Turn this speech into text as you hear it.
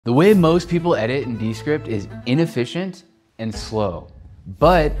The way most people edit in Descript is inefficient and slow,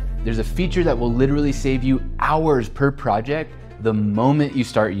 but there's a feature that will literally save you hours per project the moment you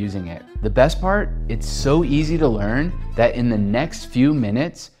start using it. The best part, it's so easy to learn that in the next few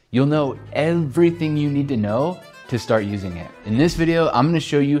minutes, you'll know everything you need to know to start using it. In this video, I'm gonna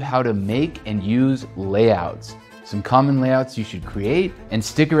show you how to make and use layouts, some common layouts you should create, and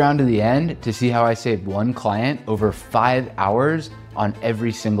stick around to the end to see how I saved one client over 5 hours on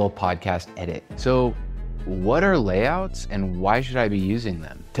every single podcast edit. So what are layouts and why should I be using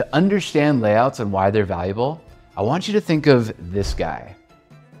them? To understand layouts and why they're valuable, I want you to think of this guy.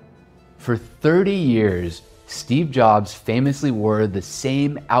 For 30 years, Steve Jobs famously wore the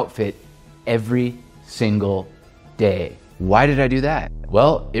same outfit every single day. Why did I do that?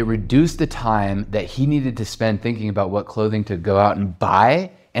 Well, it reduced the time that he needed to spend thinking about what clothing to go out and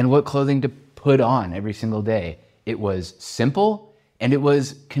buy and what clothing to put on every single day. It was simple and it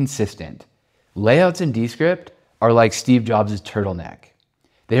was consistent. Layouts in Descript are like Steve Jobs' turtleneck.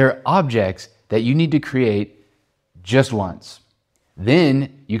 They are objects that you need to create just once.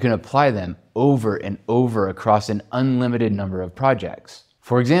 Then you can apply them over and over across an unlimited number of projects.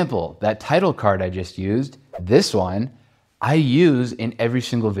 For example, that title card I just used, this one, I use in every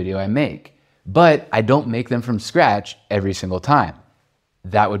single video I make, but I don't make them from scratch every single time.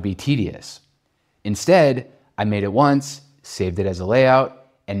 That would be tedious. Instead, I made it once, saved it as a layout,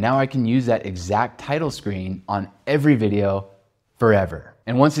 and now I can use that exact title screen on every video forever.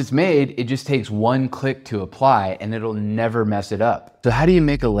 And once it's made, it just takes one click to apply and it'll never mess it up. So how do you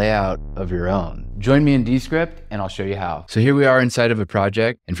make a layout of your own? Join me in Descript and I'll show you how. So here we are inside of a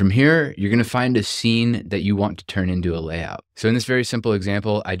project, and from here, you're gonna find a scene that you want to turn into a layout. So in this very simple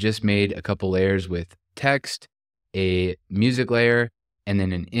example, I just made a couple layers with text, a music layer, and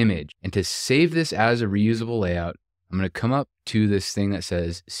then an image. And to save this as a reusable layout, I'm gonna come up to this thing that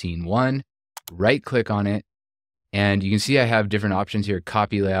says scene 1, right click on it, and you can see I have different options here: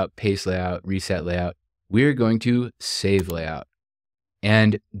 copy layout, paste layout, reset layout. We're going to save layout.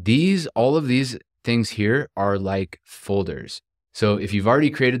 And all of these things here are like folders. So if you've already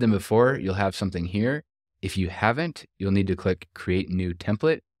created them before, you'll have something here. If you haven't, you'll need to click create new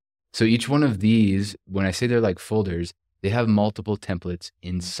template. So each one of these, when I say they're like folders, they have multiple templates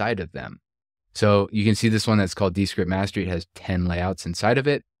inside of them. So you can see this one that's called Descript Mastery. It has 10 layouts inside of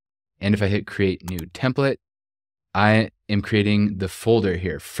it. And if I hit create new template, I am creating the folder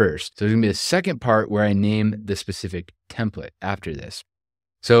here first. So there's gonna be a second part where I name the specific template after this.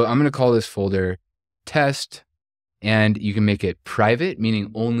 So I'm gonna call this folder test, and you can make it private,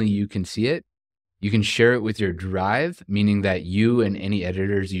 meaning only you can see it. You can share it with your drive, meaning that you and any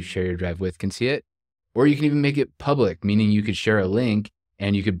editors you share your drive with can see it. Or you can even make it public, meaning you could share a link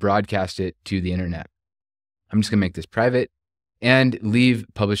and you could broadcast it to the internet. I'm just gonna make this private and leave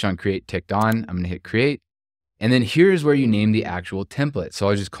publish on create ticked on. I'm gonna hit create. And then here's where you name the actual template. So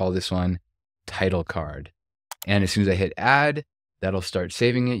I'll just call this one title card. And as soon as I hit add, that'll start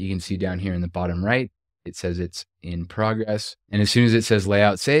saving it. You can see down here in the bottom right, it says it's in progress. And as soon as it says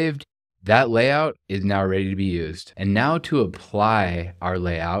layout saved, that layout is now ready to be used. And now to apply our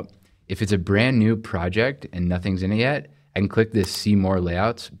layout, if it's a brand new project and nothing's in it yet, I can click this see more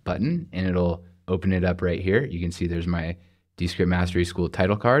layouts button and it'll open it up right here. You can see there's my Descript Mastery School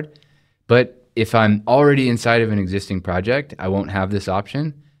title card. But if I'm already inside of an existing project, I won't have this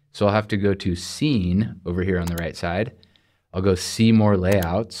option. So I'll have to go to scene over here on the right side. I'll go see more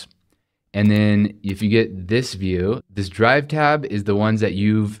layouts. And then if you get this view, this drive tab is the ones that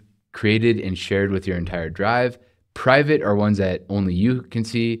you've created and shared with your entire drive. Private are ones that only you can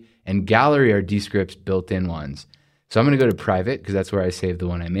see, and gallery are Descript's built-in ones. So I'm gonna go to private because that's where I saved the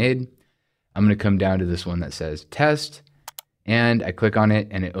one I made. I'm gonna come down to this one that says test, and I click on it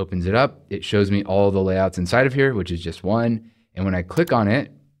and it opens it up. It shows me all the layouts inside of here, which is just one. And when I click on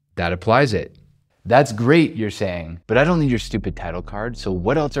it, that applies it. That's great, you're saying, but I don't need your stupid title card. So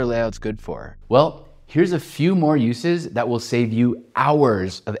what else are layouts good for? Well, here's a few more uses that will save you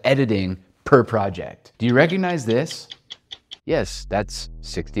hours of editing per project. Do you recognize this? Yes, that's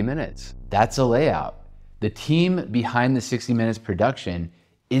 60 minutes. That's a layout. The team behind the 60 minutes production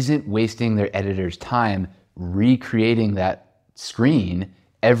isn't wasting their editor's time recreating that screen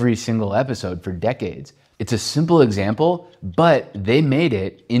every single episode for decades. It's a simple example, but they made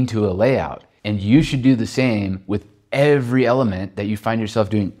it into a layout. And you should do the same with every element that you find yourself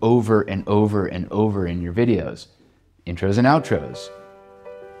doing over and over and over in your videos. Intros and outros.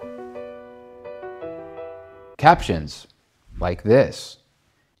 Captions, like this.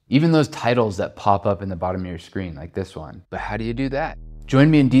 Even those titles that pop up in the bottom of your screen, like this one. But how do you do that?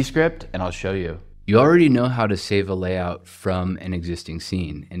 Join me in Descript and I'll show you. You already know how to save a layout from an existing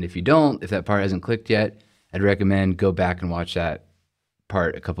scene. And if you don't, if that part hasn't clicked yet, I'd recommend go back and watch that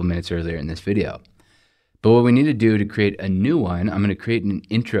part a couple minutes earlier in this video. But what we need to do to create a new one, I'm going to create an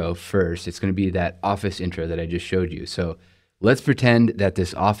intro first. It's going to be that office intro that I just showed you. So let's pretend that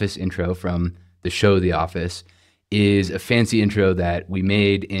this office intro from the show The Office is a fancy intro that we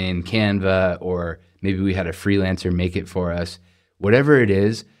made in Canva, or maybe we had a freelancer make it for us. Whatever it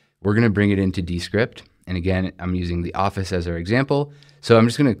is, we're going to bring it into Descript. And again, I'm using The Office as our example. So I'm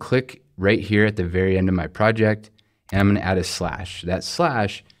just going to click right here at the very end of my project, and I'm going to add a slash. That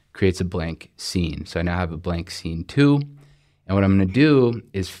slash creates a blank scene. So I now have a blank scene 2. And what I'm going to do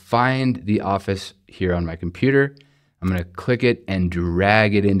is find The Office here on my computer. I'm going to click it and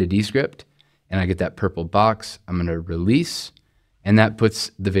drag it into Descript, and I get that purple box. I'm going to release, and that puts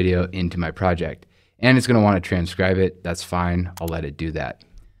the video into my project. And it's going to want to transcribe it. That's fine. I'll let it do that.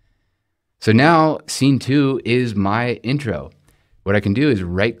 So now scene 2 is my intro. What I can do is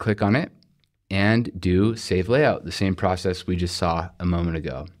right click on it and do save layout, the same process we just saw a moment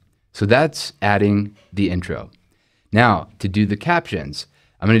ago. So that's adding the intro. Now to do the captions,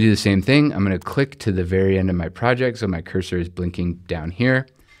 I'm going to do the same thing. I'm going to click to the very end of my project. So my cursor is blinking down here.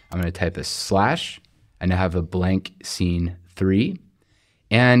 I'm going to type a slash. I now have a blank scene 3.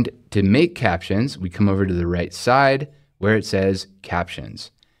 And to make captions, we come over to the right side where it says captions.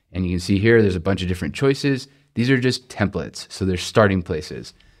 And you can see here, there's a bunch of different choices. These are just templates, so they're starting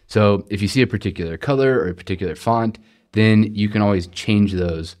places. So if you see a particular color or a particular font, then you can always change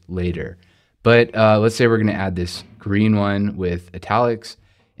those later. But let's say we're gonna add this green one with italics.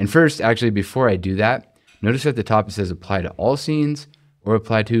 And first, actually, before I do that, notice at the top it says apply to all scenes or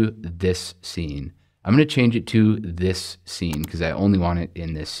apply to this scene. I'm gonna change it to this scene because I only want it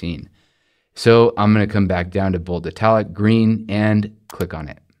in this scene. So I'm gonna come back down to bold italic green and click on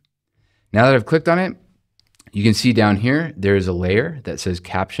it. Now that I've clicked on it, you can see down here, there is a layer that says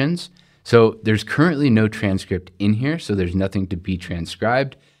captions. So there's currently no transcript in here, so there's nothing to be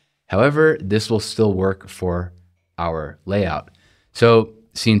transcribed. However, this will still work for our layout. So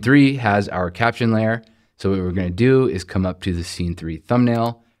scene 3 has our caption layer. So what we're gonna do is come up to the scene 3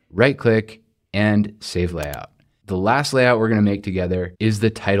 thumbnail, right click, and save layout. The last layout we're gonna make together is the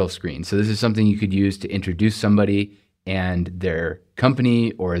title screen. So this is something you could use to introduce somebody and their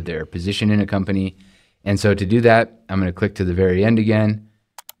company or their position in a company. And so to do that, I'm going to click to the very end again,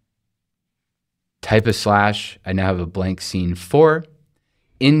 type a slash. I now have a blank scene 4.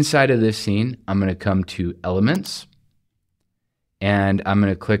 Inside of this scene, I'm going to come to elements, and I'm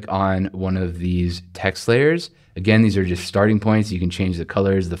going to click on one of these text layers. Again, these are just starting points. You can change the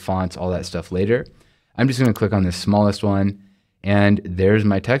colors, the fonts, all that stuff later. I'm just going to click on the smallest one, and there's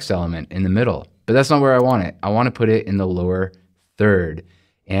my text element in the middle. But that's not where I want it. I want to put it in the lower third.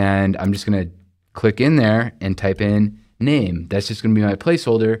 And I'm just going to click in there and type in name. That's just going to be my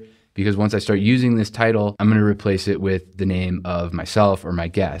placeholder, because once I start using this title, I'm going to replace it with the name of myself or my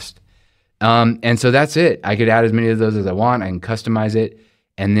guest. And so that's it. I could add as many of those as I want. I can customize it.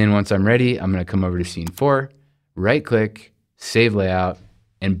 And then once I'm ready, I'm going to come over to scene 4, right click, save layout,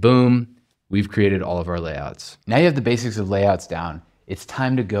 and boom, we've created all of our layouts. Now you have the basics of layouts down. It's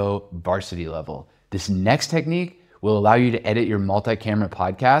time to go varsity level. This next technique will allow you to edit your multi-camera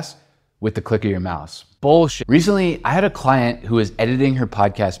podcast with the click of your mouse. Bullshit. Recently, I had a client who was editing her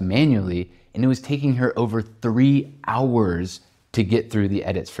podcast manually, and it was taking her over 3 hours to get through the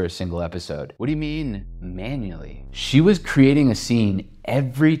edits for a single episode. What do you mean manually? She was creating a scene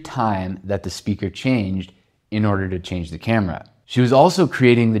every time that the speaker changed in order to change the camera. She was also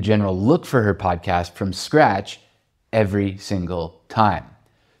creating the general look for her podcast from scratch every single time.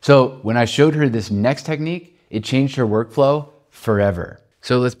 So when I showed her this next technique, it changed her workflow forever.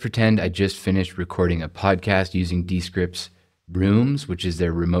 So let's pretend I just finished recording a podcast using Descript's Rooms, which is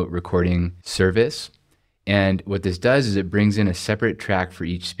their remote recording service. And what this does is it brings in a separate track for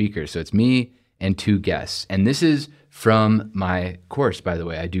each speaker. So it's me and 2 guests. And this is from my course, by the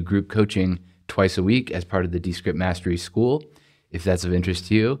way. I do group coaching twice a week as part of the Descript Mastery School. If that's of interest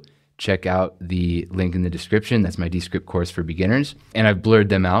to you, check out the link in the description. That's my Descript course for beginners. And I've blurred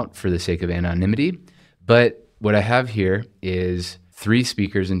them out for the sake of anonymity. But what I have here is 3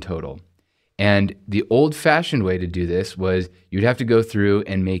 speakers in total. And the old-fashioned way to do this was you'd have to go through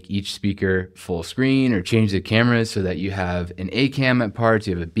and make each speaker full screen or change the cameras so that you have an A cam at parts,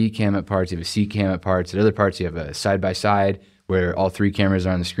 you have a B cam at parts, you have a C cam at parts. At other parts, you have a side-by-side where all 3 cameras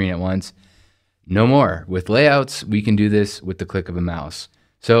are on the screen at once. No more. With layouts, we can do this with the click of a mouse.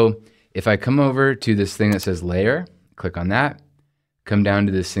 So if I come over to this thing that says layer, click on that, come down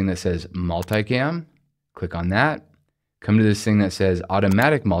to this thing that says multicam, click on that, come to this thing that says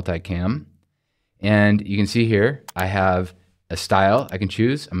automatic multicam, And you can see here, I have a style I can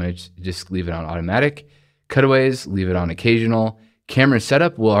choose. I'm gonna just leave it on automatic. Cutaways, leave it on occasional. Camera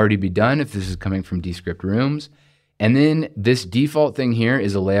setup will already be done if this is coming from Descript rooms. And then this default thing here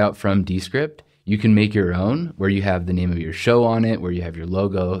is a layout from Descript. You can make your own where you have the name of your show on it, where you have your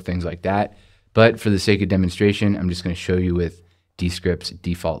logo, things like that. But for the sake of demonstration, I'm just gonna show you with Descript's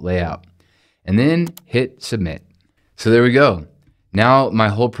default layout. And then hit submit. So there we go. Now my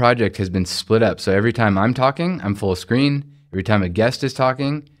whole project has been split up. So every time I'm talking, I'm full screen. Every time a guest is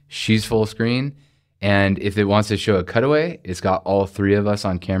talking, she's full screen. And if it wants to show a cutaway, it's got all three of us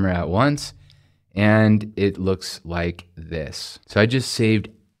on camera at once. And it looks like this. So I just saved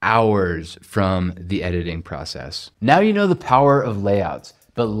hours from the editing process. Now you know the power of layouts,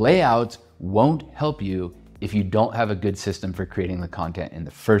 but layouts won't help you if you don't have a good system for creating the content in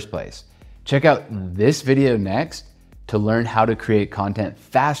the first place. Check out this video next to learn how to create content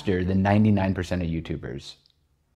faster than 99% of YouTubers.